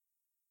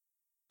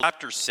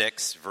Chapter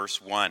 6,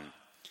 verse 1.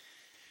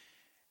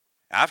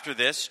 After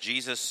this,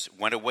 Jesus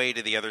went away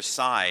to the other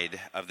side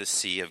of the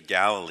Sea of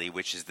Galilee,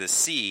 which is the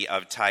Sea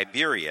of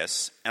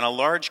Tiberias, and a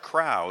large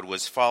crowd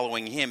was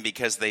following him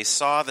because they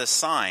saw the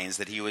signs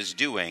that he was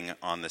doing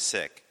on the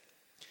sick.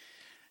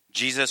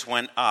 Jesus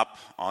went up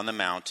on the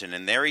mountain,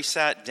 and there he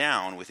sat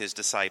down with his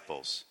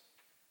disciples.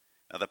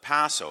 Now the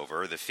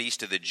Passover, the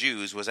feast of the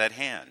Jews, was at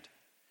hand.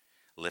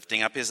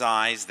 Lifting up his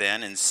eyes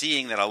then, and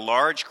seeing that a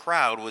large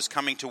crowd was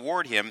coming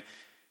toward him,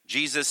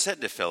 Jesus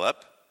said to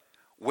Philip,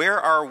 "Where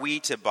are we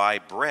to buy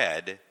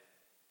bread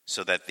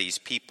so that these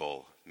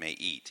people may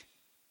eat?"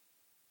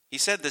 He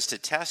said this to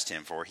test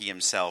him, for he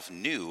himself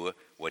knew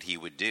what he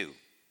would do.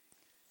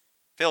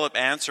 Philip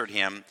answered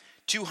him,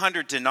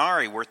 200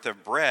 denarii worth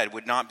of bread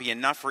would not be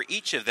enough for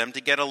each of them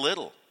to get a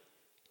little.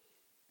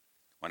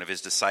 One of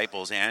his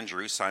disciples,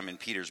 Andrew, Simon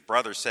Peter's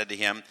brother, said to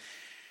him,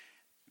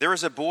 "There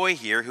is a boy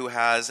here who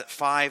has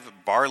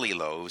 5 barley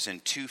loaves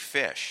and 2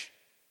 fish.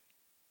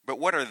 But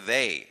what are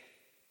they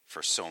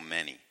for so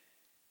many?"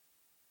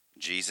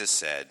 Jesus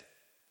said,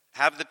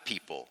 "Have the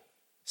people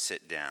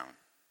sit down."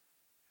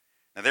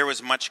 Now there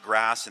was much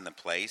grass in the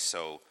place,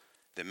 so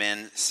the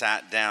men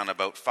sat down,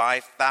 about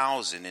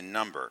 5,000 in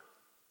number.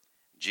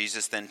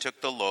 Jesus then took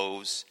the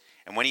loaves,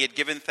 and when he had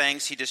given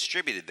thanks, he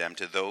distributed them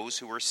to those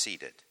who were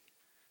seated.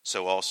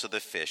 So also the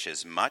fish,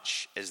 as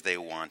much as they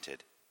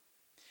wanted.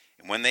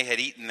 And when they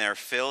had eaten their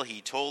fill,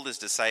 he told his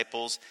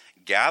disciples,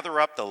 "Gather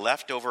up the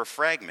leftover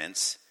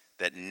fragments,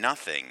 that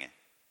nothing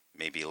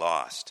may be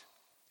lost."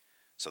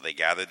 So they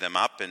gathered them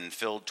up and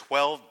filled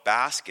 12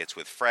 baskets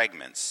with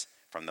fragments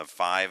from the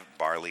 5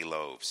 barley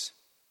loaves,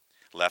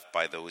 left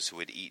by those who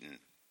had eaten.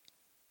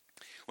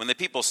 When the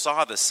people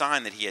saw the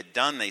sign that he had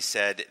done, they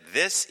said,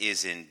 "This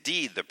is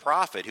indeed the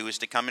prophet who is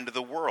to come into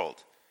the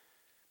world."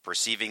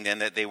 Perceiving then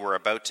that they were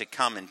about to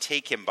come and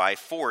take him by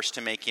force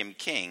to make him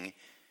king,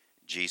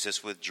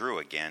 Jesus withdrew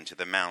again to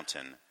the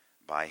mountain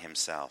by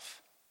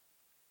himself.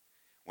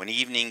 When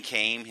evening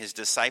came, his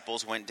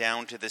disciples went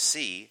down to the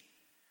sea,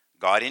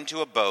 got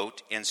into a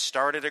boat, and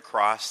started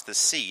across the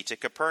sea to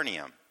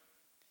Capernaum.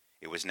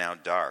 It was now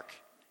dark,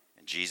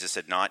 and Jesus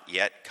had not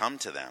yet come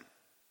to them.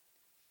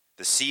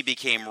 The sea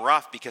became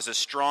rough because a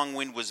strong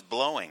wind was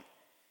blowing.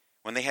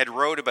 When they had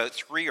rowed about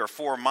 3 or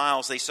 4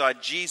 miles, they saw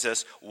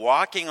Jesus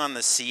walking on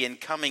the sea and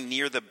coming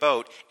near the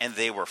boat, and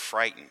they were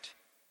frightened.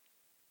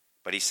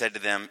 But he said to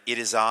them, "It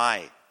is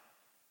I.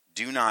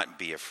 Do not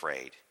be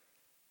afraid."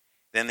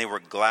 Then they were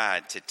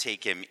glad to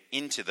take him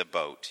into the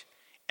boat,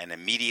 and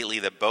immediately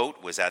the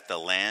boat was at the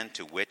land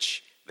to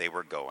which they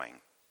were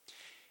going.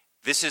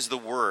 This is the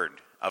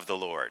word of the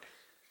Lord.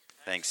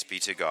 Thanks be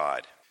to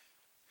God.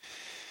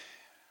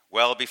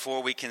 Well,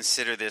 before we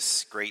consider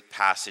this great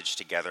passage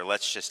together,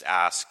 let's just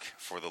ask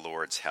for the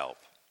Lord's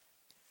help.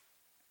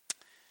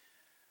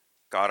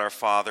 God our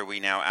Father, we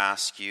now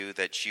ask you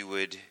that you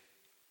would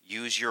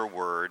use your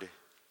word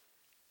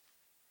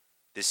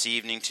this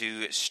evening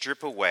to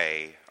strip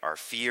away our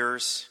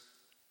fears,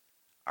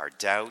 our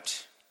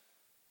doubt,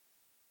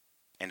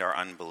 and our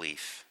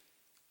unbelief.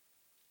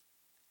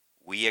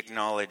 We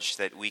acknowledge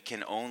that we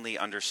can only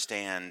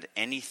understand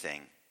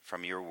anything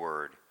from your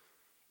word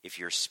if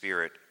your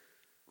Spirit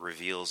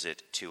reveals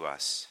it to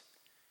us.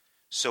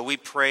 So we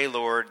pray,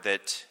 Lord,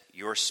 that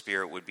your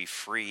Spirit would be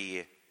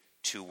free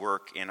to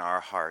work in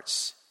our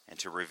hearts and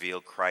to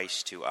reveal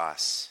Christ to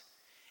us.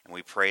 And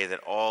we pray that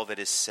all that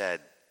is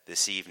said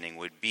this evening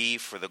would be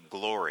for the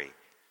glory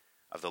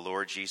of the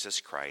Lord Jesus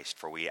Christ,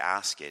 for we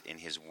ask it in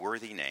his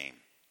worthy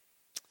name.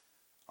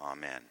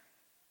 Amen.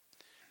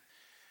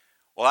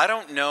 Well, I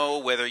don't know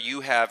whether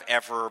you have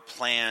ever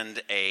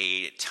planned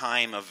a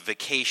time of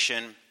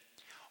vacation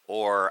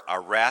or a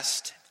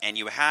rest, and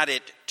you had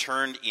it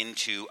turned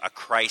into a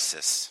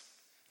crisis.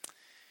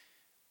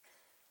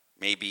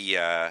 Maybe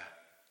a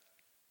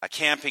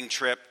camping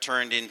trip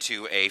turned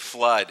into a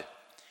flood,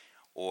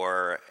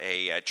 or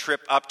a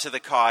trip up to the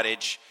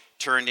cottage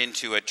turned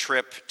into a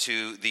trip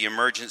to the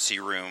emergency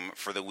room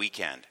for the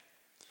weekend.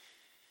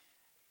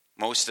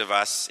 Most of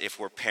us, if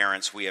we're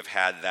parents, we have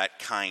had that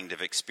kind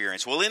of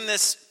experience. Well, in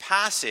this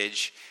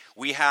passage,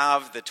 we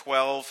have the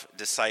 12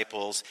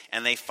 disciples,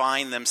 and they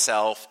find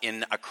themselves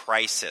in a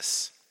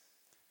crisis.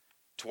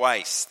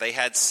 Twice. They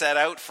had set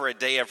out for a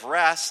day of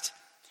rest,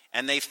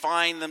 and they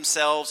find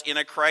themselves in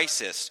a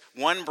crisis.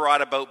 One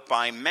brought about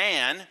by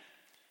man,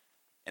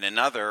 and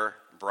another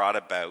brought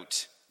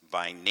about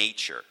by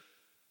nature.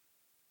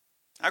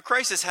 Now,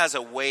 crisis has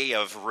a way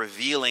of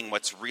revealing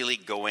what's really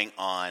going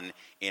on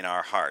in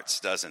our hearts,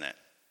 doesn't it?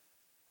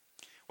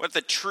 What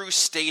the true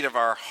state of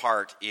our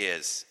heart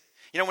is.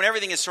 You know, when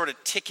everything is sort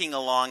of ticking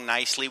along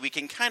nicely, we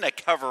can kind of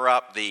cover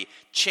up the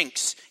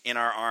chinks in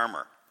our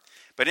armor.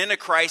 But in a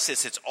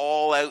crisis, it's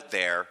all out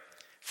there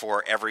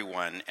for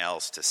everyone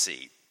else to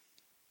see.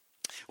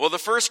 Well, the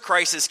first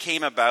crisis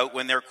came about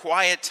when their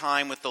quiet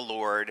time with the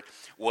Lord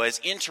was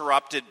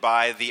interrupted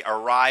by the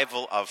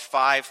arrival of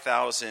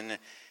 5,000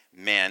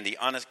 men, the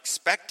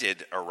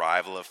unexpected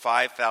arrival of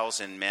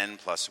 5,000 men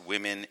plus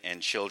women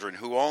and children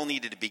who all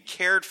needed to be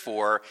cared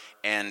for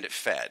and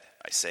fed.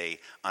 I say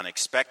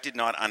unexpected,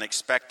 not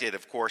unexpected,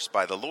 of course,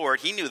 by the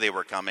Lord. He knew they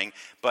were coming,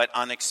 but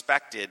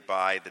unexpected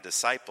by the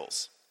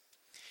disciples.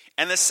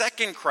 And the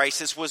second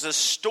crisis was a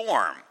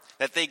storm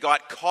that they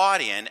got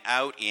caught in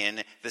out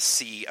in the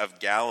Sea of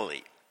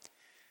Galilee.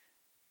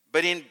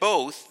 But in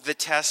both, the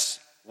test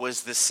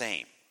was the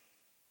same.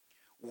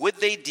 Would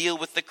they deal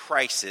with the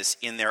crisis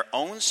in their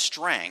own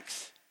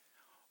strength,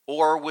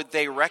 or would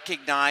they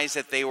recognize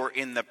that they were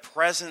in the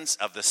presence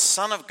of the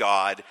Son of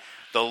God,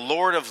 the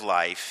Lord of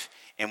life,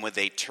 and would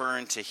they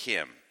turn to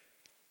him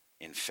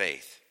in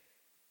faith?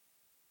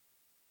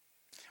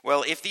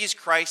 Well, if these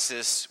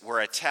crises were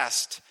a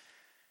test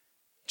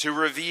to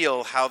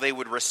reveal how they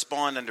would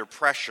respond under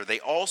pressure, they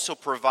also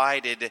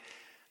provided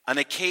an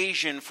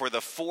occasion for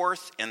the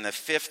fourth and the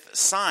fifth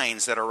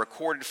signs that are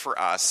recorded for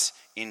us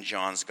in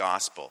John's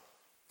Gospel.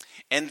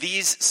 And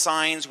these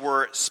signs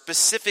were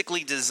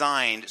specifically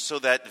designed so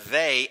that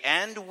they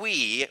and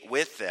we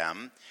with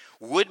them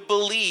would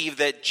believe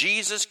that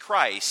Jesus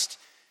Christ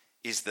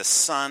is the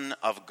Son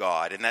of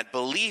God, and that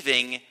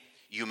believing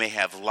you may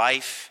have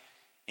life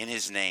in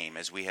his name,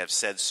 as we have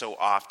said so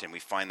often. We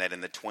find that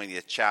in the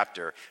 20th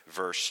chapter,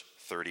 verse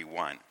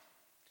 31.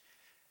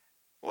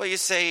 Well, you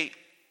say,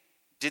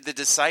 did the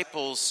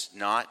disciples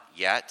not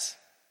yet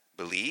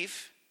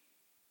believe?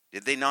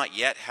 Did they not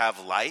yet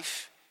have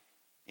life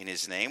in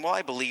his name? Well,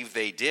 I believe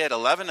they did.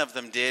 11 of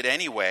them did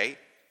anyway.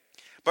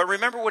 But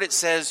remember what it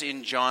says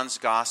in John's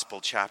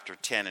Gospel, chapter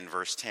 10 and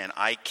verse 10.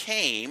 I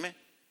came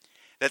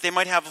that they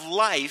might have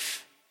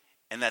life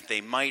and that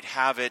they might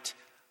have it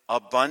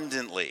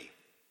abundantly.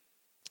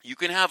 You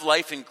can have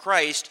life in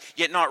Christ,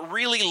 yet not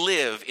really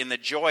live in the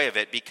joy of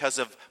it because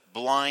of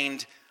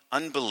blind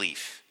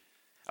unbelief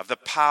of the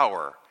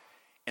power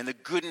and the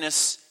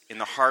goodness in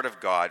the heart of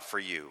God for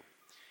you.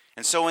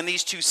 And so in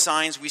these two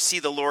signs, we see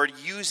the Lord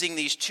using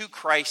these two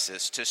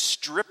crises to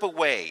strip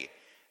away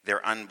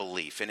their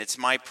unbelief. And it's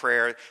my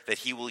prayer that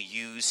he will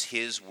use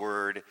his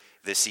word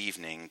this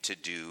evening to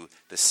do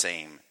the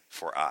same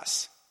for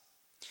us.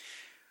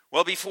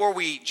 Well, before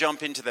we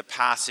jump into the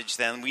passage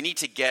then, we need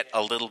to get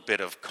a little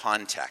bit of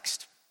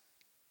context.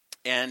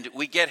 And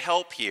we get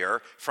help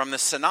here from the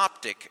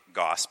synoptic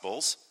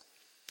Gospels.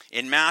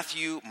 In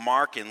Matthew,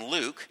 Mark, and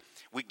Luke,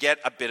 we get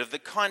a bit of the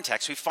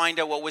context. We find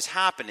out what was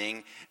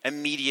happening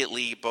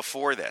immediately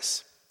before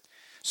this.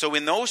 So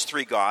in those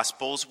three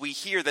Gospels, we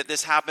hear that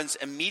this happens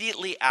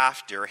immediately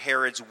after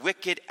Herod's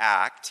wicked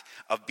act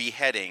of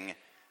beheading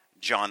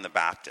John the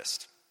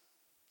Baptist.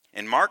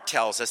 And Mark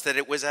tells us that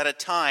it was at a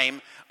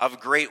time of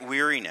great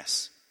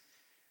weariness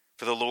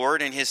for the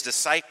Lord and his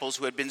disciples,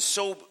 who had been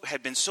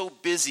so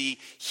busy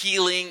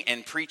healing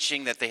and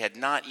preaching that they had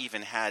not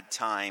even had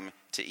time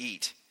to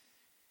eat.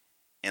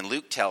 And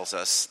Luke tells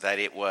us that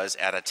it was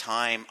at a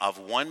time of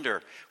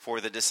wonder,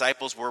 for the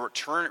disciples were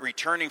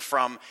returning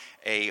from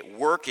a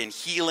work in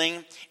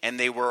healing, and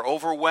they were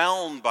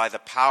overwhelmed by the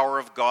power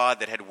of God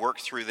that had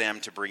worked through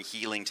them to bring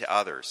healing to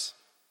others.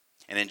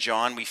 And in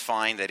John, we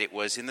find that it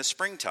was in the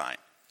springtime.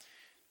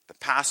 The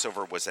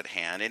Passover was at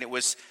hand, and it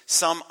was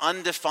some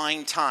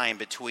undefined time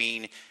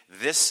between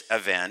this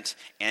event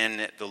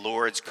and the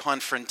Lord's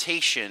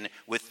confrontation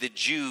with the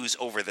Jews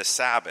over the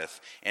Sabbath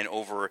and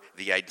over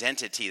the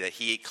identity that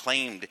he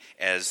claimed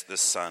as the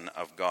Son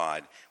of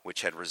God,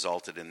 which had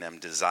resulted in them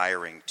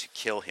desiring to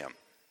kill him.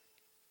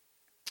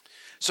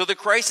 So the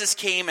crisis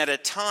came at a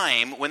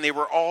time when they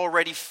were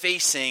already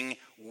facing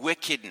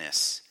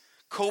wickedness,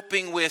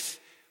 coping with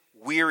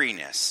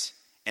weariness,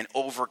 and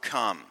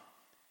overcome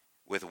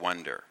with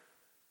wonder.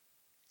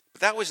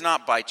 But that was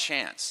not by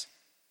chance.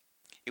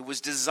 It was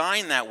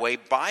designed that way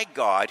by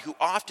God, who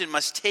often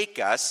must take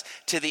us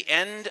to the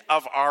end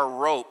of our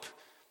rope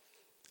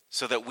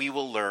so that we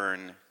will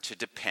learn to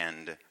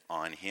depend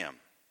on him.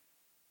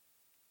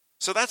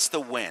 So that's the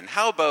when.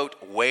 How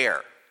about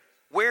where?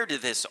 Where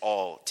did this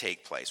all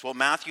take place? Well,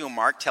 Matthew and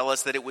Mark tell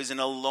us that it was in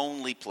a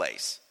lonely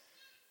place.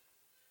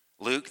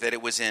 Luke, that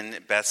it was in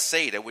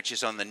Bethsaida, which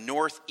is on the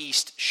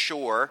northeast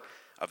shore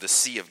of the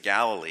Sea of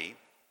Galilee.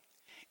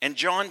 And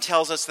John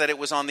tells us that it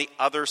was on the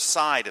other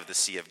side of the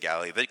Sea of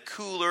Galilee, the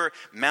cooler,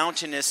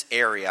 mountainous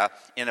area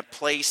in a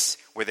place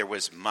where there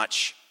was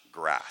much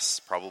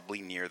grass,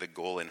 probably near the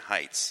Golan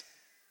Heights.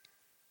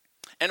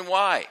 And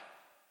why?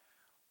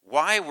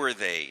 Why were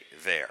they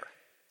there?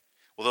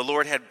 Well, the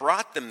Lord had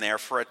brought them there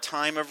for a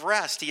time of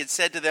rest. He had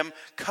said to them,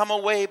 "Come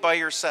away by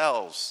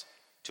yourselves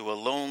to a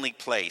lonely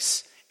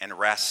place and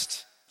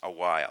rest a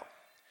while."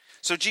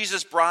 So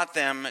Jesus brought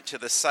them to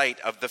the site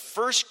of the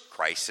first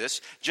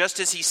crisis, just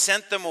as he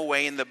sent them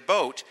away in the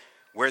boat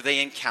where they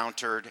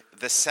encountered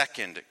the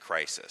second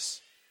crisis.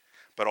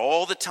 But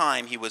all the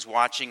time he was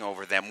watching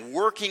over them,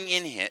 working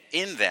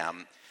in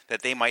them,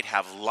 that they might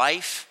have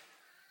life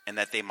and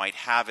that they might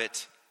have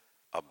it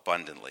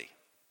abundantly.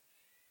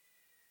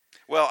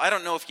 Well, I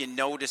don't know if you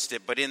noticed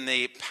it, but in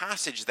the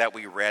passage that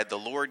we read, the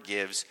Lord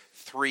gives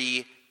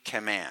 3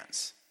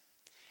 commands.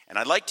 And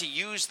I'd like to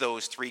use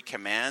those 3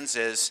 commands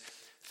as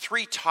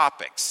 3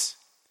 topics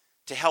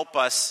to help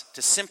us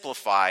to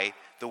simplify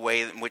the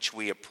way in which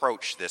we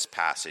approach this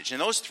passage.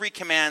 And those 3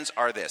 commands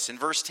are this. In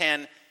verse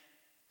 10,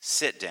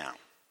 sit down.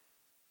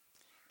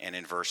 And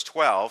in verse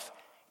 12,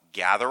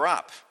 gather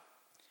up.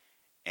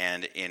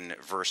 And in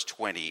verse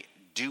 20,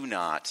 do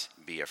not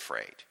be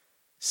afraid.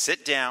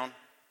 Sit down,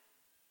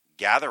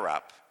 gather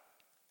up,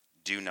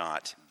 do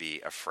not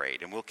be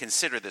afraid. And we'll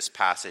consider this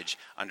passage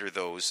under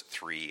those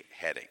three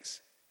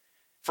headings.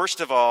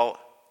 First of all,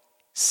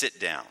 sit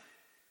down.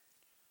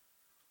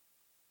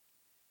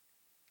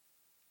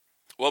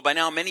 Well, by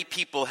now many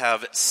people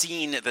have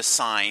seen the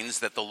signs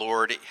that the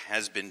Lord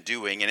has been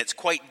doing, and it's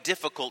quite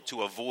difficult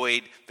to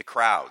avoid the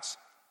crowds.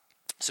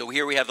 So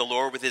here we have the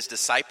Lord with his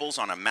disciples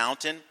on a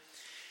mountain,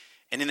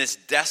 and in this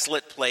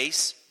desolate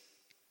place,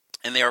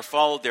 and they are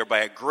followed there by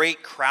a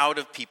great crowd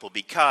of people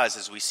because,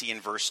 as we see in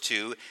verse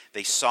 2,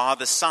 they saw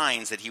the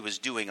signs that he was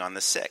doing on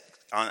the sick.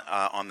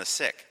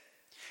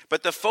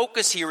 But the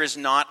focus here is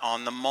not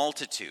on the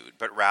multitude,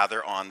 but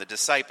rather on the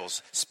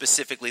disciples,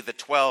 specifically the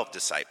 12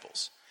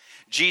 disciples.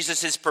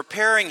 Jesus is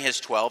preparing his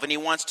 12, and he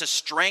wants to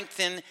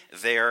strengthen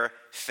their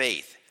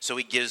faith. So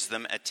he gives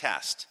them a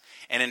test.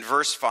 And in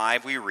verse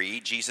 5 we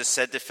read, Jesus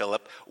said to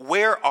Philip,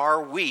 "Where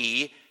are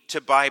we to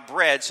buy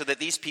bread so that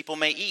these people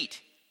may eat?"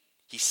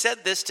 He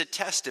said this to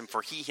test him,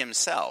 for he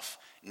himself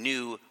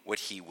knew what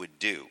he would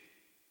do.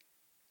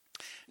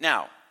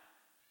 Now,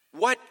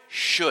 what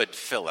should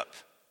Philip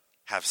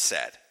have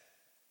said?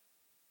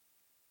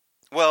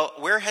 Well,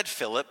 where had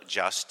Philip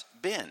just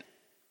been?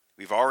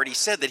 We've already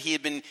said that he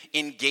had been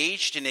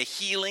engaged in a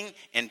healing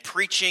and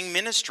preaching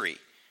ministry.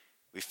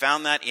 We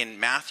found that in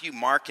Matthew,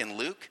 Mark, and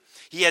Luke.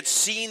 He had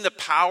seen the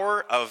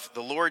power of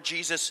the Lord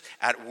Jesus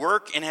at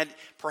work and had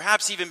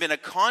perhaps even been a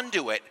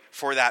conduit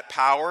for that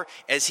power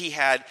as he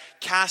had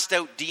cast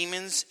out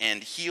demons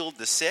and healed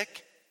the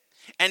sick.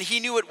 And he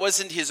knew it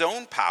wasn't his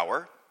own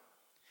power.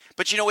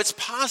 But it's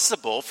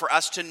possible for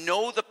us to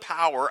know the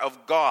power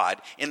of God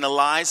in the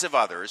lives of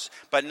others,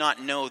 but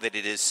not know that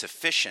it is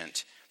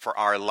sufficient for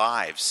our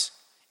lives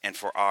and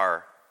for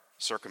our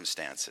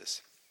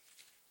circumstances.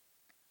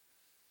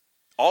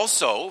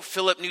 Also,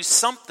 Philip knew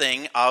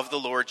something of the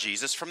Lord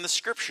Jesus from the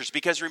scriptures,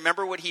 because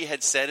remember what he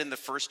had said in the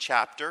first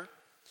chapter?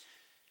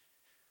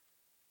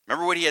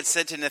 Remember what he had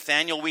said to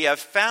Nathanael? "We have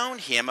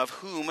found him of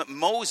whom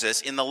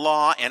Moses in the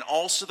law and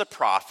also the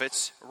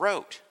prophets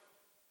wrote."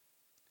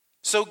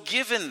 So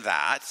given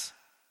that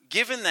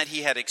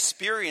he had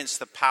experienced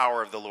the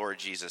power of the Lord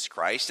Jesus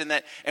Christ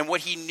and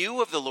what he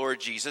knew of the Lord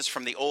Jesus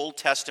from the Old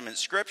Testament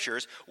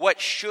scriptures, what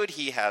should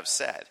he have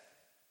said?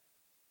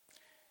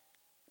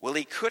 Well,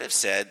 he could have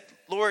said,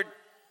 "Lord,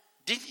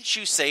 didn't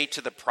you say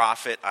to the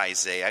prophet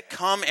Isaiah,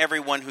 'Come,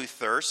 everyone who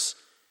thirsts,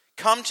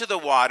 come to the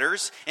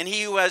waters, and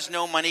he who has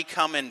no money,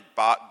 come and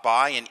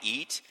buy and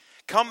eat.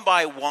 Come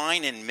buy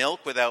wine and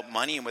milk without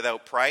money and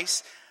without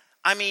price.'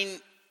 I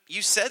mean,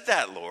 you said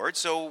that, Lord,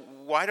 so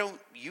why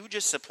don't you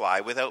just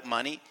supply without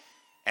money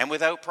and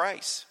without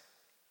price?"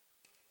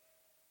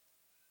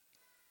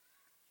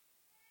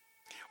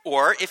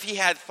 Or if he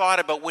had thought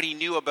about what he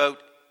knew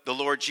about the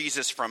Lord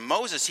Jesus from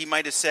Moses, he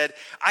might have said,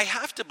 "I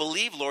have to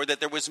believe, Lord, that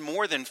there was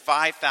more than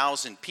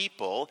 5,000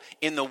 people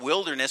in the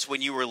wilderness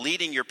when you were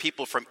leading your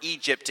people from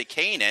Egypt to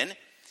Canaan,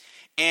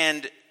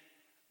 and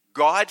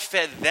God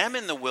fed them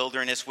in the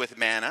wilderness with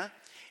manna,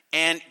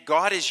 and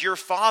God is your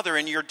Father,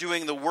 and you're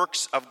doing the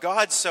works of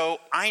God, so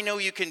I know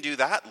you can do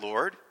that,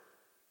 Lord."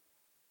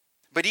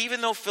 But even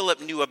though Philip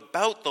knew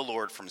about the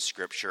Lord from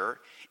Scripture,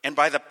 and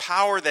by the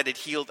power that had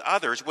healed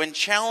others, when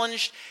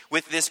challenged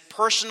with this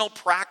personal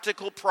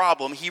practical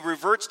problem, he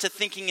reverts to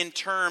thinking in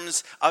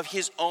terms of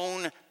his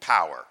own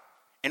power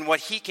and what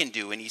he can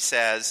do. And he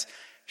says,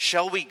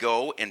 "Shall we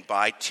go and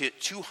buy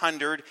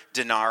 200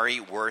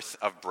 denarii worth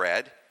of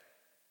bread?"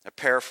 A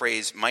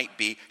paraphrase might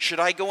be, "Should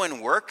I go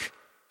and work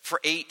for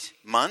 8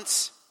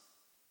 months?"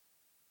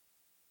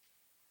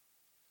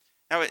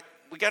 Now,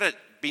 we got to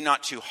be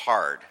not too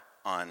hard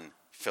on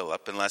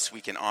Philip, unless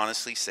we can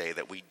honestly say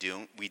that we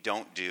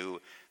don't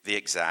do the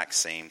exact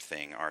same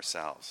thing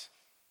ourselves.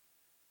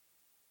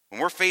 When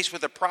we're faced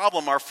with a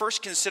problem, our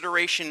first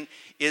consideration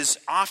is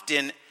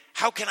often,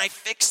 how can I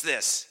fix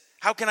this?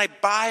 How can I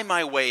buy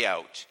my way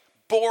out,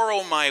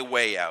 borrow my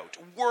way out,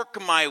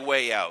 work my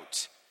way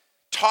out,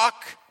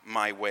 talk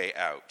my way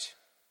out?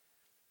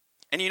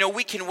 And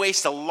we can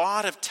waste a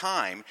lot of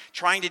time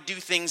trying to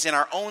do things in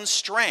our own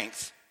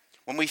strength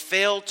when we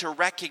fail to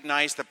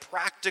recognize the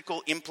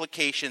practical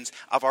implications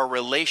of our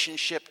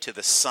relationship to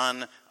the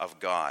Son of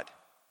God.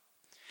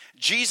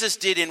 Jesus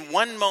did in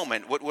one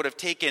moment what would have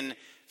taken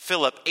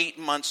Philip 8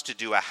 months to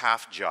do a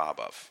half job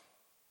of.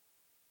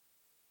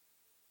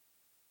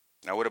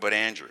 Now, what about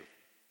Andrew?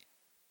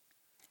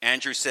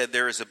 Andrew said,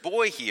 "There is a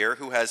boy here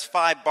who has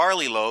 5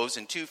 barley loaves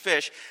and 2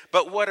 fish,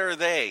 but what are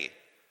they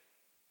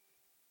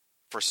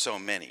for so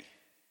many?"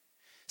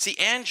 See,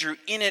 Andrew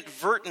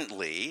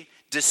inadvertently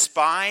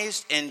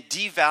despised and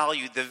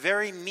devalued the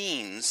very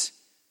means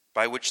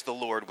by which the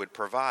Lord would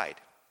provide.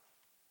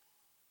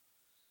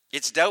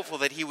 It's doubtful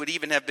that he would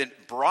even have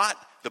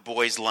brought the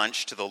boy's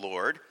lunch to the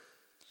Lord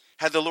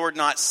had the Lord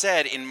not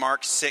said in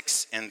Mark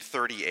 6 and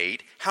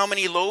 38, "How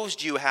many loaves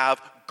do you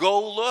have? Go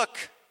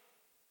look."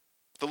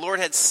 The Lord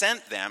had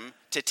sent them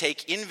to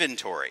take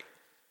inventory.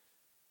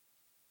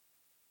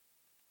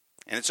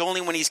 And it's only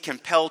when he's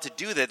compelled to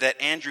do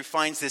that Andrew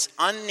finds this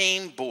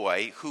unnamed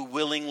boy who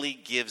willingly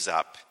gives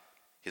up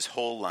his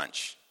whole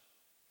lunch.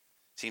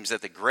 Seems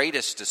that the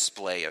greatest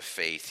display of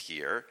faith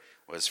here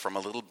was from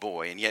a little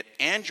boy, and yet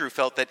Andrew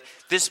felt that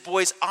this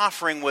boy's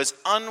offering was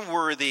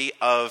unworthy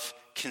of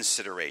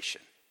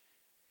consideration.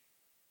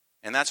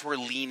 And that's where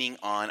leaning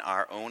on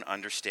our own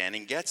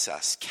understanding gets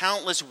us.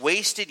 Countless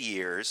wasted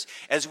years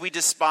as we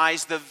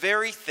despise the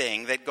very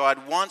thing that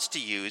God wants to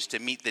use to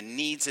meet the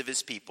needs of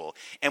his people.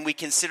 And we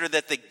consider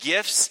that the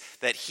gifts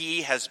that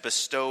he has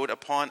bestowed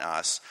upon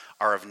us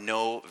are of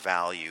no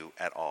value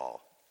at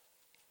all.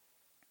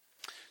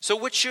 So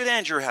what should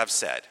Andrew have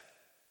said?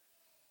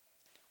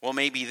 Well,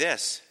 maybe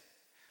this.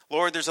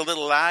 Lord, there's a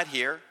little lad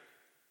here.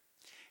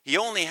 He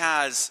only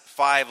has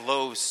 5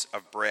 loaves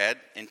of bread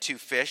and 2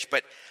 fish,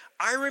 but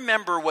I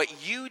remember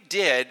what you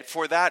did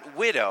for that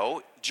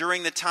widow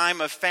during the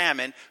time of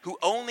famine who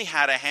only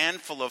had a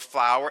handful of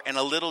flour and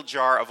a little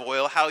jar of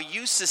oil, how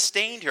you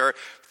sustained her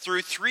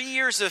through 3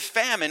 years of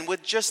famine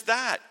with just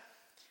that.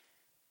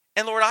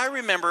 And Lord, I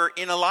remember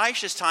in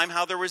Elisha's time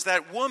how there was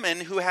that woman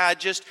who had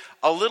just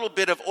a little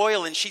bit of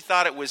oil and she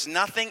thought it was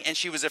nothing and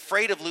she was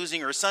afraid of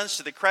losing her sons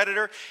to the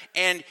creditor.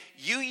 And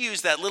you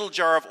used that little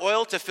jar of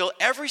oil to fill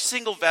every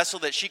single vessel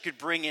that she could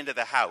bring into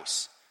the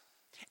house.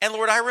 And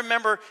Lord, I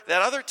remember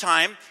that other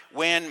time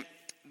when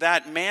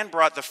that man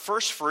brought the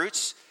first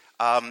fruits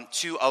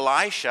to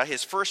Elisha,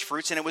 his first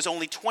fruits, and it was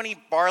only 20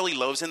 barley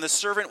loaves, and the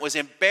servant was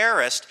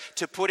embarrassed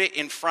to put it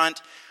in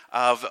front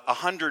of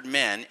 100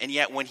 men, and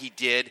yet when he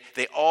did,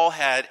 they all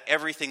had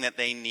everything that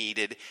they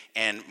needed,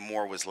 and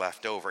more was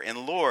left over.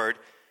 And Lord,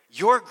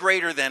 you're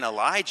greater than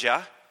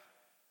Elijah,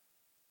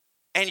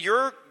 and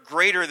you're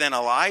greater than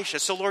Elisha,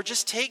 so Lord,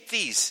 just take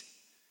these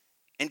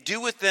and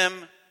do with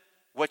them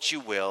what you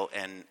will,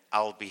 and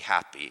I'll be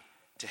happy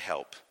to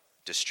help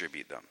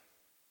distribute them.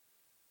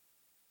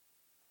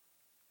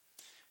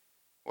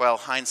 Well,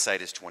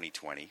 hindsight is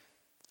 20/20.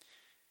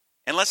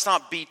 And let's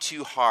not be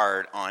too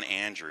hard on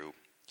Andrew,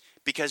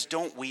 because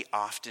don't we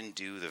often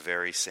do the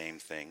very same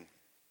thing?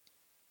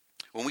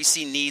 When we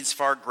see needs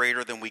far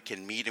greater than we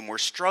can meet and we're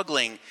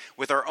struggling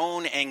with our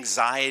own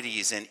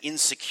anxieties and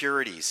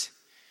insecurities,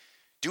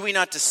 do we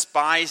not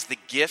despise the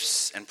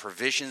gifts and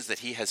provisions that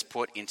he has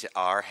put into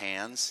our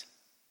hands?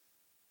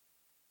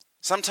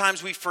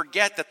 Sometimes we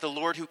forget that the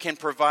Lord who can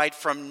provide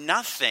from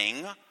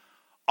nothing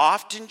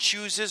often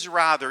chooses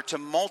rather to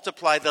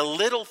multiply the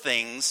little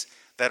things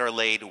that are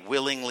laid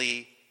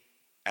willingly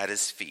at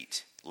his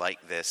feet,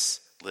 like this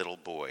little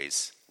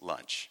boy's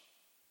lunch.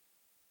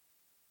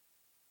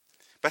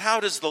 But how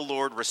does the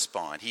Lord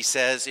respond? He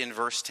says in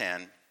verse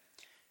 10,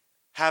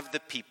 have the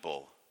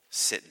people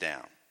sit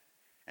down.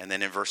 And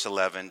then in verse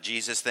 11,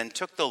 Jesus then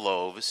took the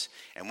loaves,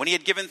 and when he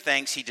had given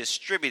thanks, he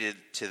distributed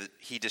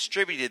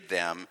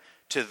them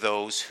to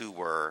those who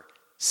were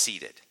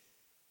seated.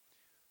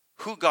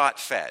 Who got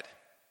fed?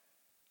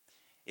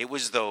 It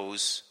was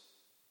those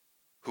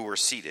who were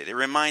seated. It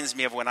reminds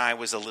me of when I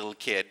was a little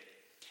kid,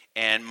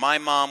 and my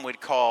mom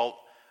would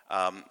call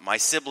my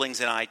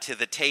siblings and I to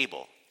the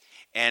table.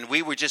 And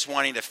we were just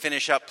wanting to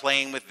finish up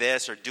playing with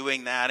this or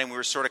doing that, and we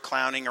were sort of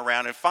clowning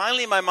around. And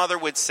finally my mother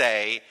would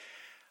say,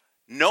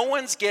 no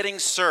one's getting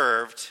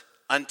served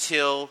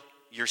until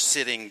you're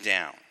sitting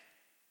down.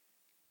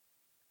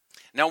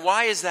 Now,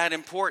 why is that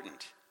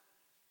important?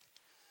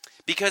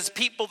 Because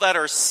people that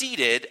are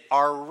seated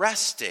are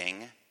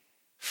resting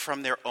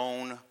from their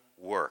own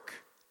work.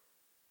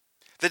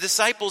 The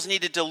disciples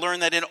needed to learn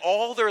that in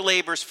all their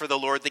labors for the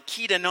Lord, the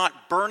key to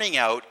not burning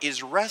out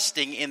is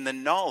resting in the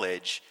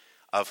knowledge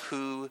of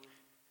who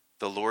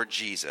the Lord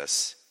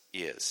Jesus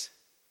is.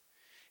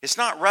 It's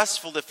not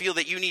restful to feel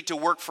that you need to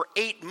work for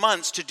 8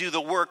 months to do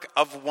the work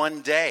of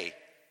one day,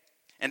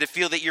 and to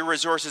feel that your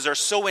resources are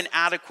so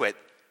inadequate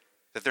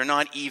that they're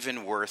not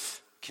even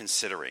worth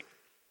considering.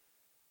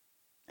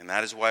 And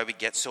that is why we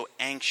get so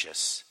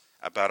anxious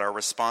about our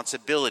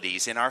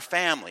responsibilities in our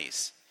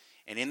families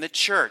and in the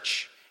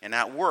church and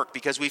at work,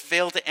 because we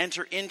fail to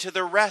enter into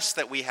the rest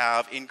that we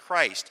have in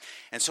Christ.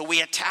 And so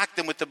we attack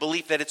them with the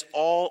belief that it's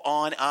all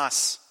on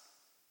us,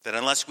 that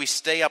unless we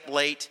stay up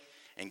late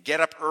and get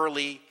up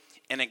early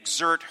and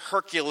exert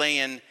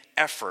Herculean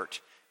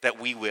effort, that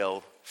we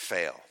will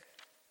fail.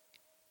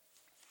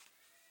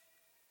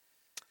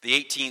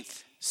 The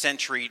 18th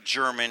century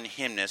German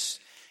hymnist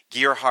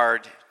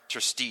Gerhard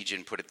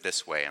Tersteegen put it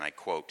this way, and I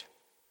quote,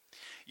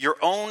 your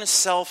own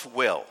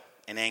self-will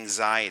and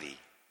anxiety,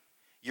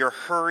 your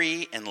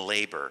hurry and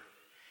labor,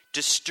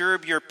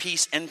 disturb your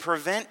peace and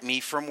prevent me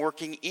from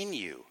working in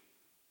you.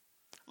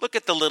 Look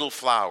at the little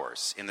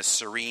flowers in the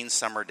serene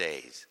summer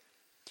days.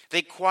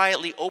 They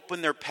quietly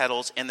open their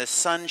petals and the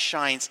sun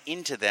shines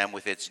into them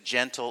with its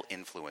gentle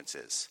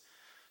influences.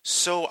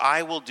 So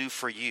I will do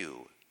for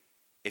you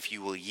if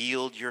you will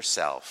yield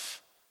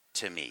yourself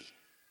to me.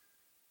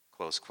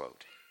 Close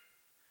quote.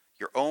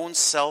 Your own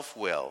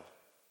self-will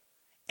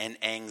and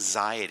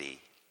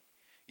anxiety,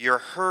 your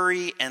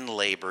hurry and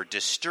labor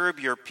disturb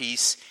your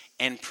peace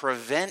and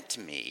prevent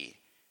me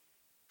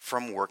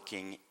from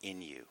working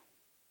in you.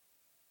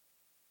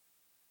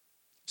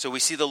 So we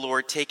see the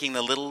Lord taking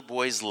the little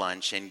boy's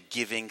lunch and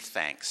giving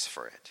thanks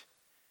for it.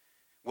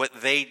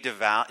 What they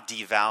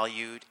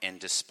devalued and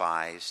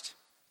despised,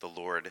 the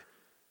Lord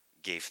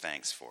gave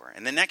thanks for.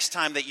 And the next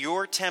time that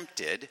you're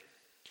tempted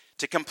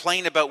to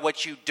complain about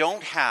what you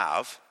don't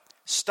have,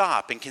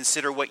 stop and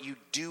consider what you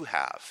do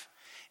have.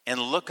 And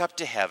look up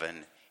to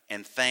heaven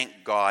and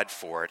thank God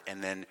for it,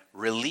 and then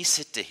release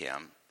it to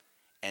him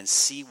and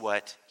see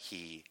what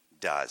he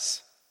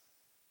does.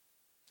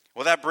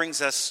 Well, that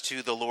brings us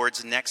to the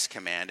Lord's next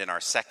command in our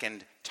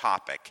second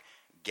topic,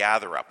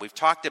 gather up. We've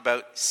talked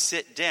about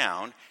sit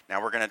down.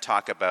 Now we're going to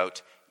talk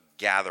about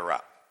gather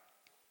up.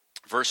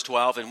 Verse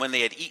 12, and when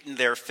they had eaten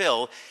their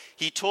fill,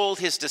 he told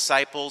his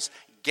disciples,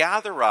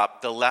 gather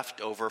up the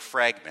leftover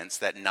fragments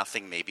that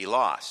nothing may be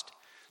lost.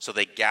 So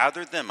they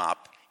gathered them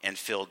up and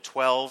filled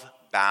 12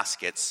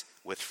 baskets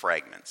with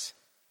fragments.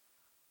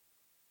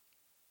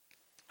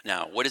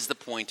 Now, what is the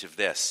point of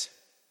this?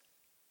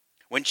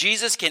 When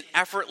Jesus can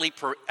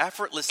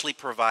effortlessly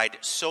provide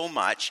so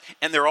much,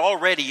 and they're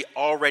already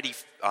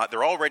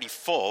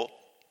full,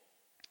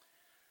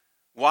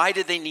 why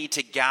did they need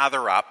to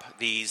gather up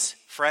these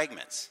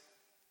fragments?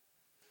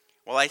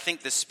 Well, I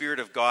think the Spirit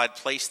of God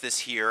placed this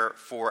here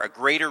for a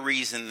greater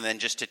reason than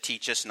just to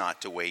teach us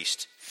not to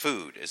waste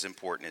food, as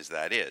important as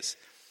that is.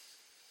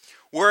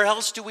 Where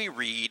else do we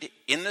read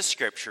in the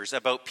Scriptures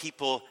about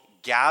people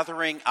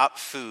gathering up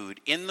food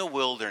in the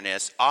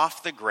wilderness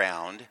off the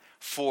ground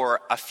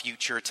for a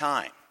future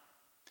time?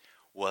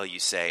 Well, you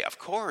say, of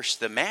course,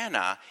 the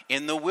manna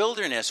in the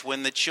wilderness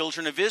when the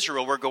children of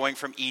Israel were going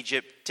from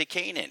Egypt to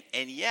Canaan.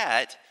 And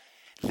yet,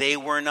 they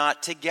were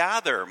not to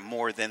gather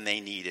more than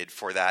they needed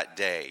for that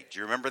day. Do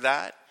you remember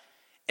that?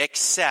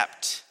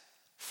 Except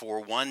for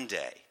one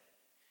day.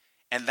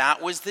 And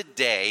that was the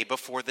day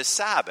before the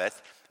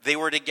Sabbath. They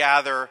were to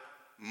gather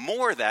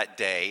more that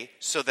day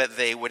so that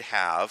they would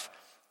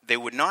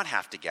not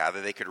have to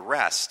gather. They could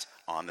rest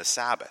on the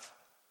Sabbath.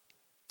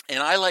 And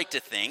I like to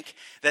think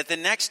that the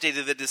next day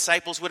the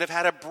disciples would have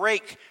had a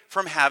break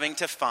from having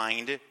to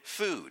find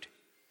food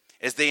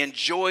as they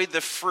enjoyed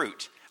the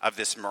fruit of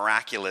this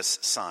miraculous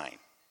sign.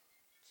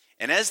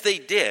 And as they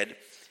did,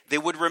 they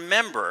would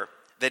remember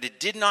that it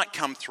did not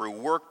come through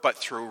work, but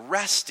through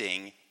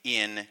resting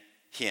in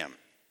him.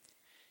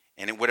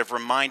 And it would have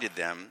reminded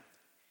them,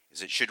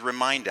 as it should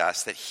remind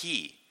us, that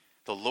he,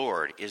 the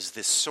Lord, is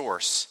the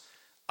source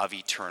of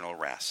eternal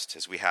rest.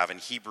 As we have in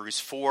Hebrews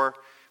 4,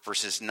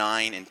 verses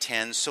 9 and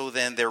 10, so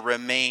then there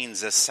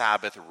remains a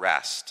Sabbath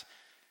rest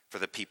for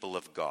the people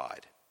of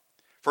God.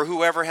 For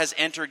whoever has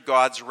entered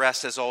God's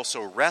rest has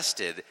also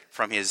rested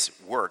from his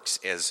works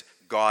as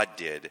God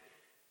did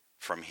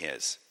from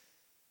his.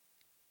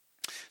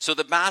 So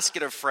the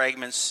basket of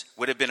fragments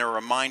would have been a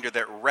reminder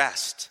that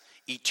rest,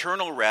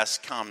 eternal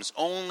rest, comes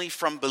only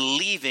from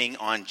believing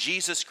on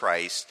Jesus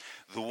Christ,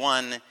 the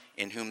one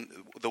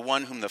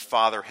whom the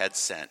Father had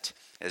sent.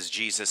 As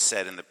Jesus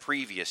said in the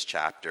previous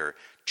chapter,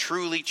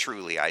 truly,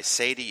 truly, I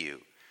say to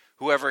you,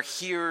 whoever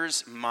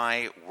hears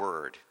my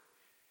word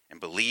and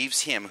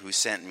believes him who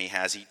sent me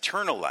has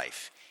eternal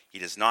life. He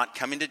does not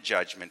come into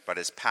judgment, but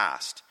is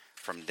passed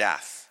from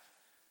death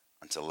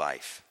unto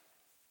life.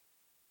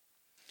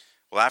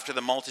 Well, after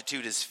the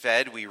multitude is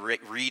fed, we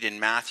read in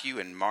Matthew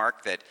and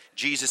Mark that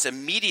Jesus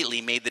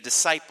immediately made the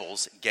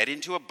disciples get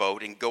into a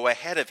boat and go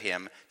ahead of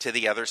him to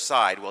the other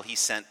side while he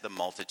sent the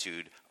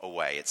multitude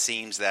away. It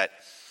seems that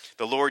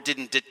the Lord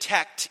didn't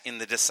detect in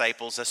the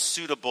disciples a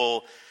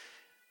suitable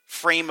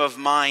frame of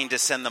mind to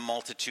send the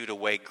multitude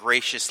away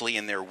graciously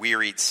in their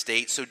wearied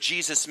state. So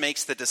Jesus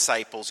makes the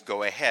disciples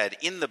go ahead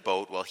in the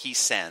boat while he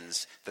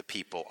sends the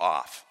people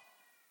off.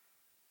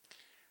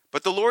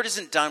 But the Lord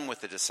isn't done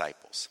with the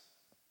disciples.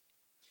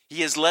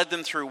 He has led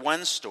them through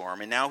one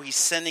storm, and now he's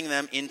sending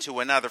them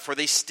into another, for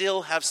they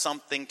still have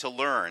something to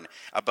learn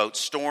about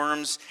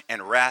storms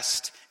and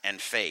rest and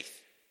faith.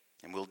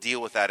 And we'll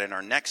deal with that in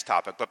our next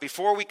topic. But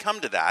before we come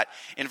to that,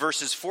 in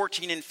verses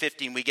 14 and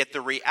 15, we get the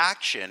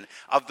reaction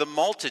of the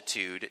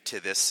multitude to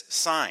this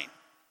sign.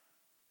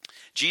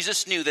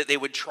 Jesus knew that they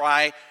would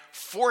try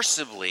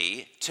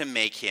forcibly to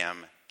make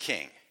him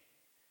king.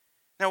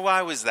 Now,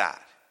 why was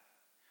that?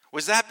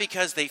 Was that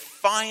because they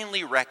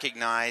finally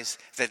recognized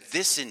that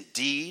this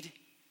indeed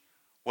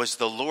was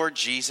the Lord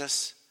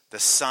Jesus, the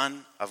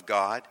Son of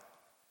God?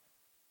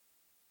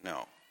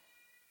 No.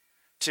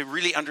 To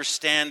really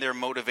understand their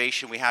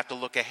motivation, we have to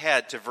look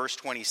ahead to verse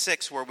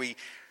 26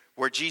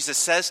 where Jesus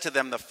says to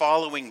them the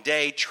following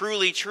day,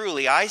 truly,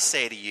 truly, I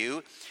say to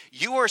you,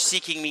 you are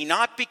seeking me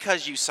not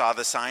because you saw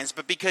the signs,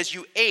 but because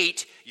you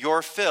ate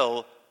your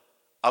fill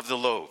of the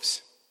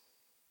loaves.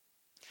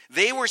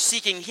 They were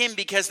seeking him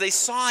because they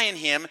saw in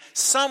him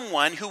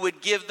someone who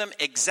would give them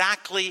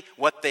exactly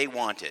what they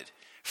wanted.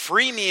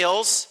 Free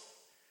meals,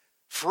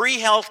 free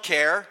health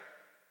care,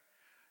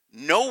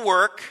 no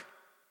work,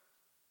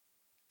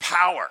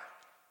 power.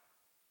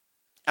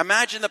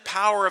 Imagine the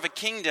power of a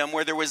kingdom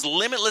where there was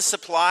limitless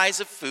supplies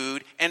of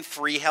food and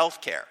free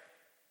health care.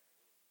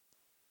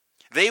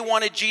 They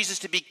wanted Jesus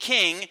to be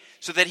king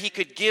so that he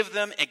could give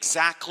them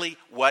exactly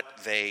what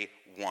they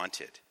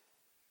wanted.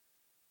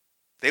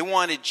 They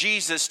wanted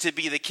Jesus to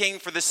be the king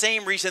for the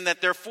same reason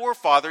that their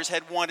forefathers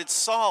had wanted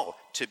Saul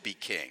to be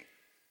king.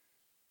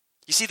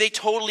 You see, they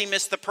totally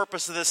missed the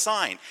purpose of the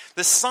sign.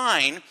 The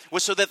sign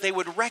was so that they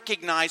would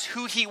recognize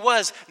who he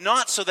was,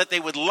 not so that they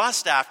would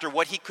lust after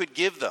what he could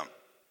give them.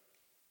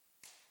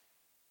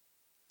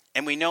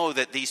 And we know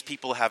that these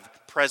people have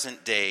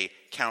present-day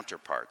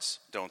counterparts,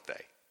 don't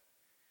they?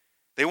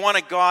 They want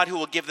a God who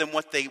will give them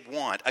what they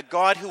want, a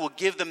God who will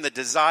give them the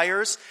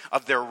desires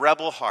of their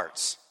rebel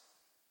hearts.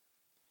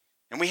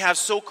 And we have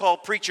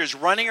so-called preachers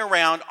running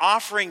around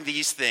offering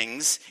these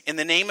things in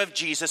the name of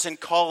Jesus and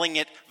calling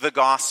it the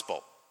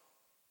gospel.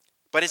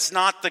 But it's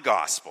not the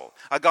gospel.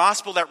 A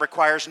gospel that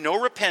requires no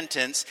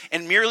repentance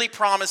and merely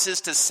promises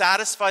to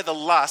satisfy the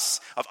lusts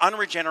of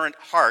unregenerate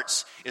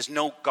hearts is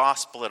no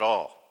gospel at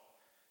all.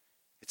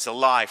 It's a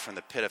lie from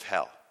the pit of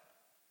hell.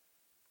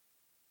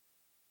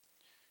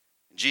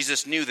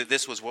 Jesus knew that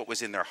this was what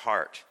was in their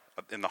heart,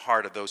 in the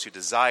heart of those who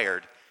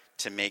desired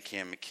to make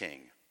him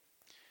king.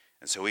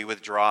 And so he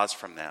withdraws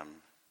from them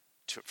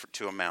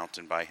to a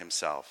mountain by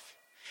himself.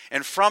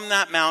 And from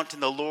that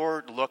mountain, the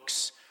Lord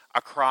looks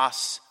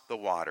across the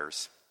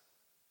waters.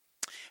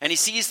 And he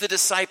sees the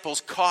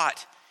disciples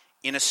caught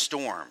in a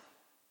storm.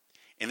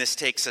 And this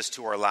takes us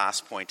to our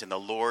last point in the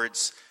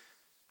Lord's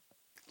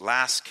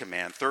last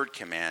command, third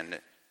command,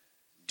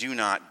 do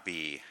not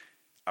be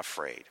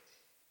afraid.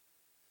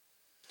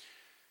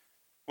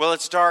 Well,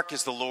 it's dark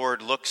as the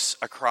Lord looks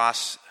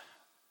across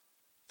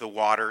the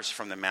waters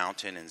from the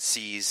mountain and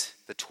sees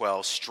the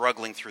 12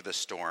 struggling through the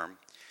storm.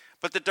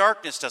 But the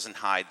darkness doesn't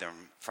hide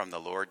them from the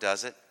Lord,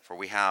 does it? For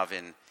we have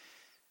in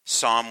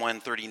Psalm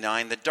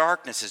 139, the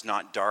darkness is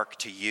not dark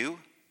to you.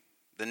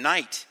 The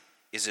night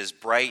is as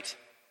bright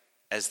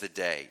as the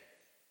day.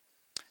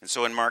 And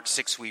so in Mark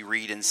 6 we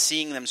read, and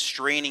seeing them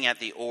straining at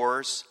the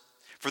oars,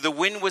 for the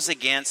wind was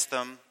against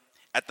them,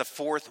 at the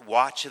fourth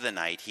watch of the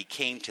night he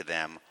came to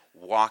them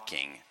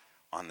walking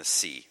on the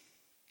sea.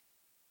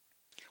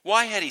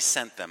 Why had he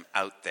sent them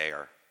out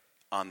there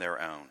on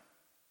their own?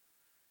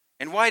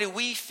 And why do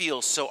we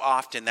feel so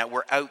often that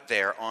we're out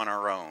there on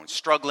our own,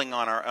 struggling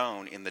on our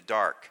own in the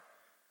dark?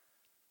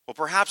 Well,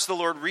 perhaps the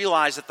Lord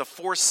realized that the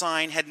fourth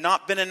sign had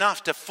not been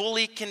enough to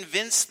fully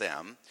convince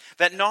them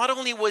that not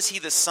only was he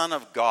the Son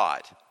of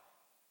God,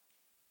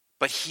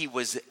 but he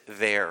was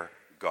their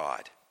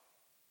God.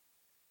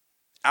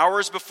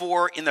 Hours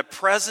before, in the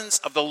presence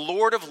of the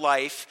Lord of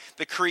life,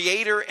 the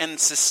creator and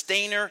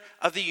sustainer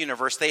of the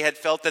universe, they had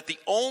felt that the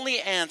only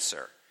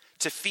answer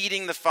to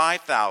feeding the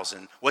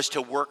 5,000 was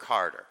to work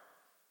harder.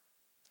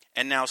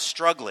 And now,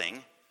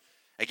 struggling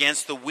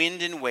against the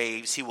wind and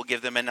waves, he will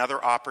give them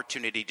another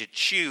opportunity to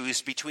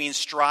choose between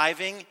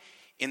striving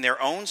in their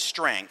own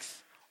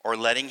strength or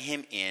letting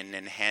him in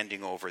and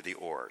handing over the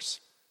oars.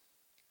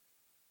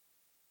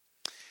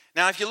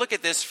 Now, if you look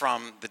at this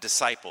from the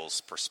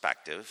disciples'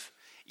 perspective,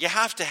 you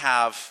have to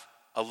have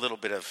a little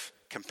bit of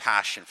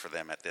compassion for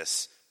them at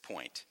this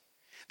point.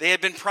 They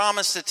had been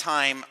promised a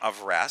time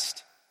of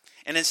rest,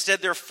 and instead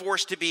they're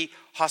forced to be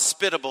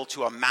hospitable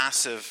to a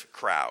massive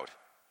crowd.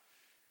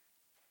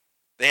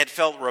 They had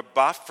felt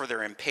rebuffed for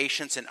their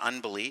impatience and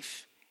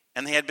unbelief,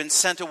 and they had been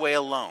sent away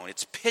alone.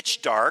 It's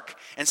pitch dark,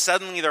 and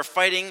suddenly they're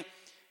fighting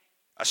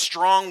a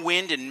strong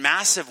wind in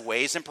massive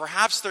waves, and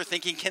perhaps they're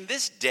thinking, can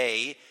this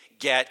day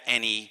get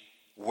any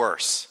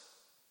worse?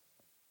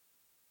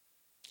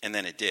 And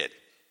then it did.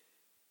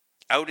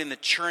 Out in the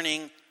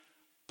churning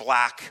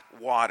black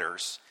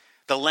waters,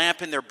 the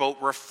lamp in their boat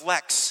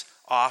reflects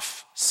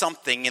off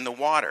something in the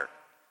water.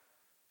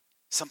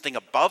 Something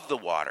above the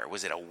water.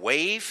 Was it a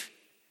wave?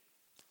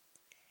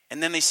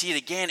 And then they see it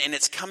again, and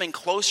it's coming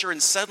closer,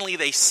 and suddenly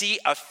they see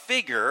a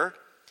figure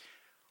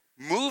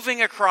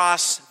moving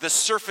across the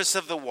surface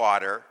of the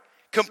water,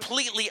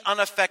 completely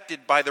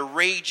unaffected by the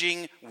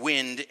raging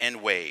wind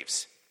and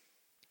waves.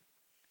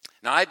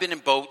 Now, I've been in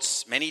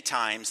boats many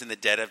times in the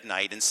dead of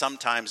night and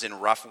sometimes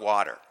in rough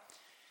water.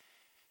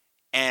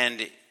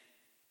 And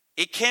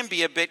it can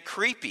be a bit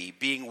creepy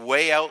being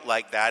way out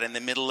like that in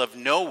the middle of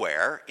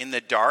nowhere in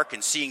the dark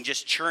and seeing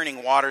just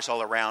churning waters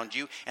all around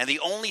you. And the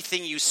only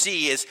thing you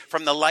see is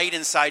from the light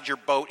inside your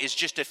boat is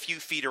just a few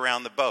feet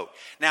around the boat.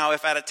 Now,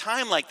 if at a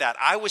time like that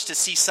I was to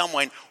see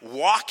someone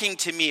walking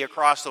to me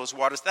across those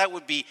waters, that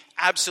would be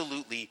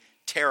absolutely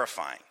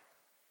terrifying.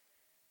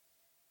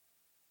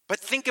 But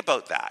think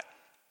about that.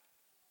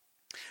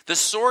 The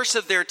source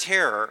of their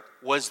terror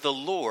was the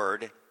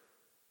Lord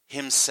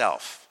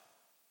himself.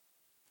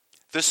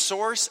 The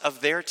source of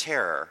their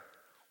terror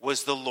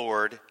was the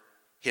Lord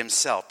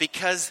himself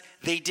because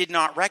they did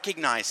not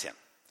recognize him.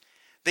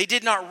 They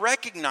did not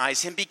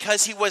recognize him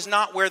because he was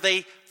not where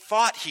they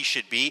thought he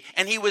should be,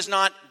 and he was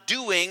not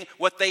doing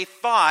what they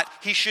thought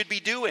he should be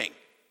doing.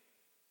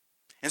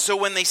 And so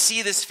when they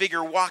see this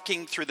figure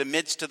walking through the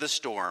midst of the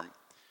storm,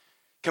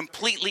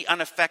 completely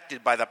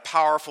unaffected by the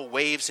powerful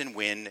waves and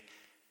wind,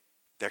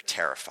 they're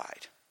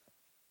terrified.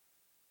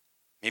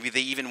 Maybe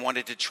they even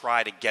wanted to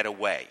try to get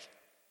away.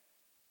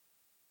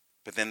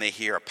 But then they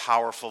hear a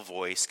powerful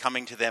voice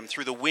coming to them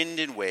through the wind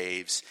and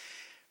waves.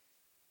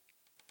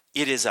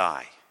 "It is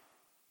I.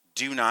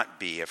 Do not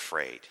be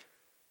afraid."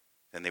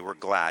 Then they were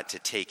glad to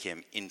take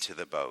him into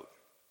the boat.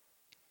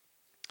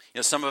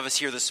 Some of us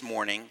here this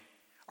morning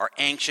are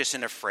anxious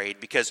and afraid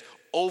because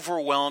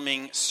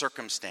overwhelming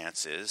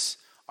circumstances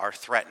are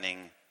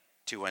threatening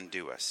to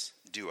undo us.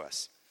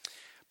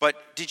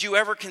 But did you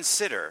ever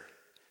consider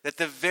that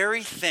the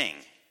very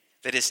thing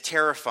that is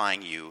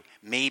terrifying you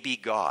may be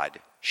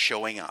God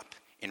showing up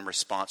in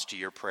response to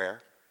your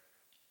prayer?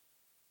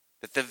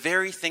 That the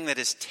very thing that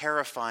is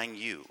terrifying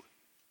you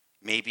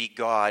may be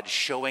God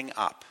showing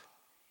up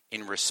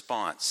in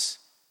response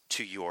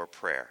to your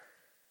prayer.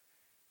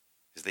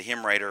 As the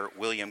hymn writer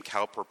William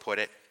Cowper put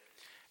it,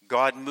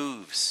 God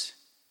moves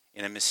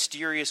in a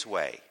mysterious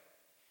way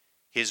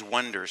his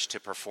wonders to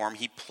perform.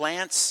 He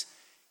plants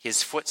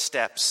his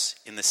footsteps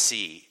in the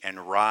sea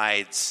and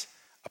rides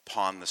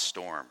upon the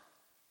storm.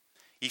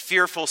 Ye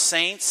fearful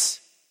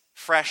saints,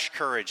 fresh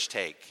courage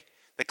take.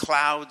 The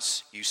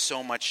clouds you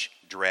so much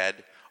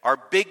dread are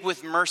big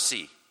with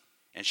mercy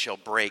and shall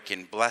break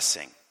in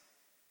blessing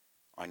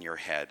on your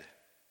head.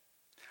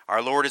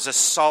 Our Lord is a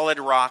solid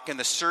rock in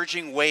the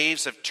surging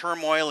waves of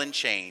turmoil and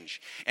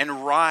change,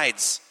 and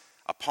rides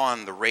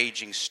upon the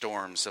raging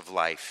storms of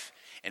life.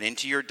 And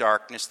into your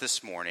darkness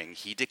this morning,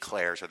 he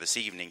declares, or this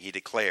evening, he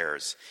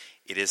declares,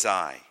 "It is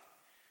I.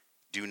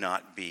 Do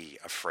not be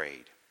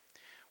afraid."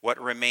 What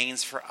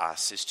remains for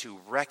us is to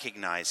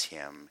recognize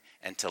him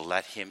and to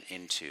let him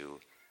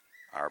into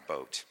our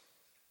boat.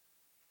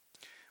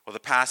 Well, the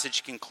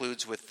passage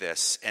concludes with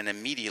this, "And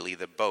immediately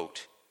the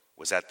boat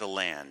was at the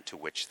land to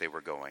which they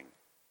were going."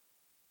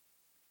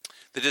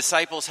 The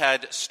disciples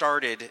had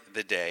started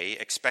the day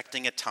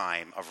expecting a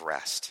time of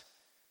rest.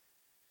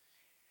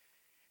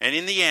 And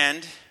in the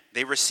end,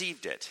 they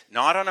received it,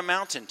 not on a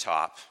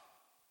mountaintop,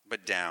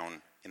 but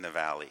down in the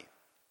valley.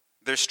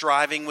 Their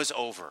striving was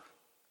over,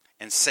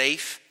 and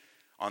safe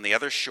on the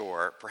other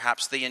shore,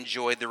 perhaps they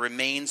enjoyed the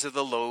remains of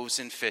the loaves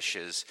and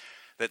fishes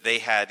that they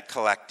had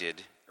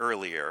collected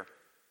earlier,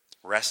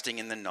 resting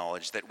in the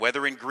knowledge that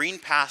whether in green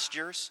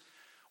pastures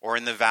or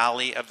in the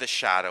valley of the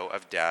shadow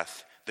of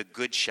death, the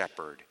Good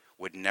Shepherd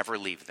would never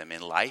leave them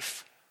in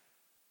life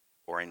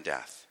or in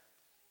death.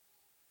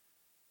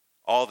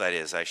 All that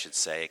is, I should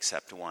say,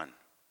 except one.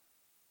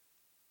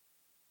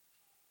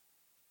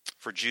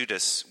 For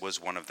Judas was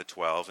one of the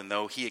 12, and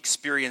though he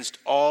experienced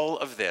all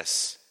of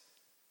this,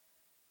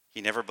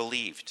 he never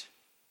believed,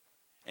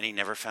 and he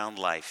never found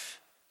life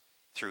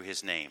through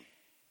his name.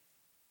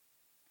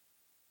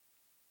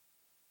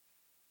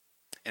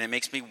 And it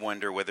makes me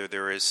wonder whether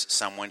there is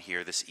someone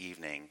here this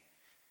evening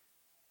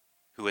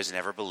who has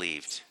never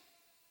believed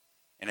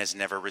and has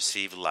never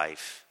received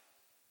life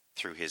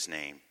through his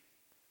name.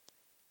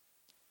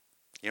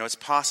 It's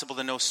possible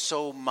to know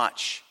so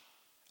much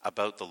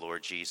about the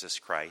Lord Jesus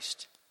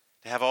Christ,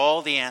 to have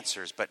all the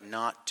answers, but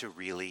not to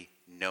really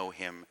know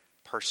him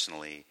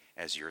personally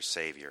as your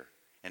Savior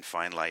and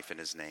find life in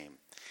his name.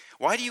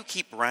 Why do you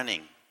keep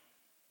running?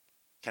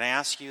 Can I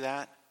ask you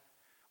that?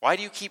 Why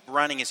do you keep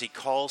running as he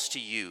calls to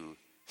you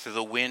through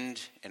the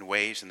wind and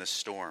waves and the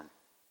storm?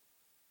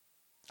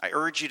 I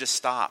urge you to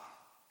stop.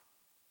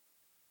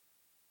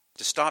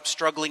 To stop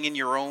struggling in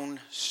your own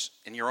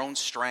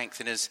strength,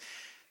 and as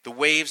the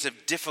waves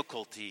of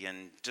difficulty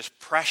and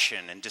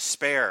depression and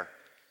despair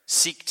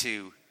seek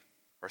to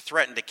or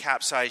threaten to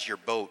capsize your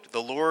boat,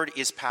 the Lord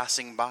is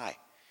passing by.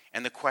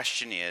 And the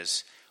question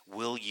is,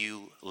 will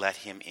you let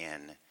him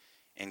in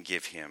and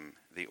give him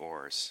the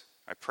oars?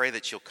 I pray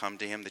that you'll come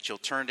to him, that you'll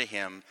turn to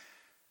him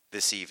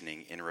this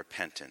evening in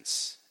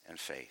repentance and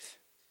faith.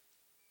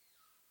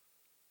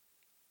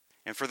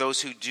 And for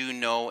those who do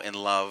know and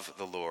love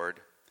the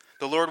Lord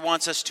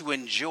wants us to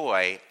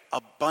enjoy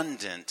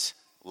abundant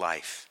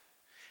life.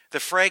 The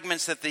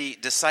fragments that the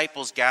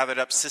disciples gathered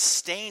up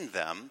sustained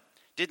them,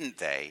 didn't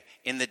they,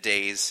 in the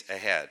days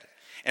ahead.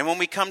 And when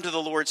we come to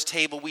the Lord's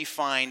table, we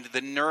find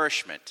the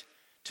nourishment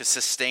to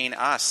sustain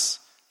us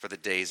for the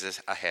days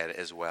ahead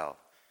as well.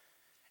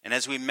 And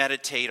as we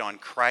meditate on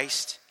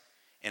Christ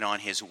and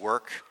on his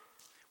work,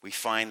 we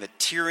find the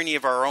tyranny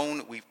of our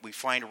own, we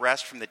find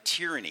rest from the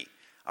tyranny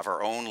of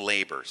our own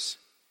labors.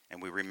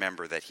 And we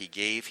remember that he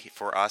gave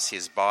for us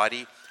his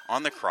body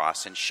on the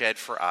cross and shed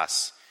for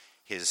us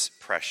his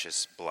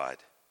precious blood.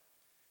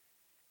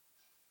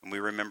 And we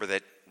remember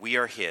that we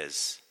are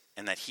his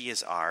and that he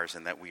is ours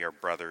and that we are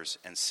brothers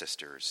and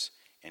sisters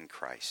in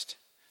Christ.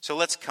 So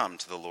let's come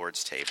to the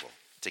Lord's table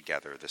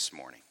together this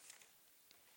morning.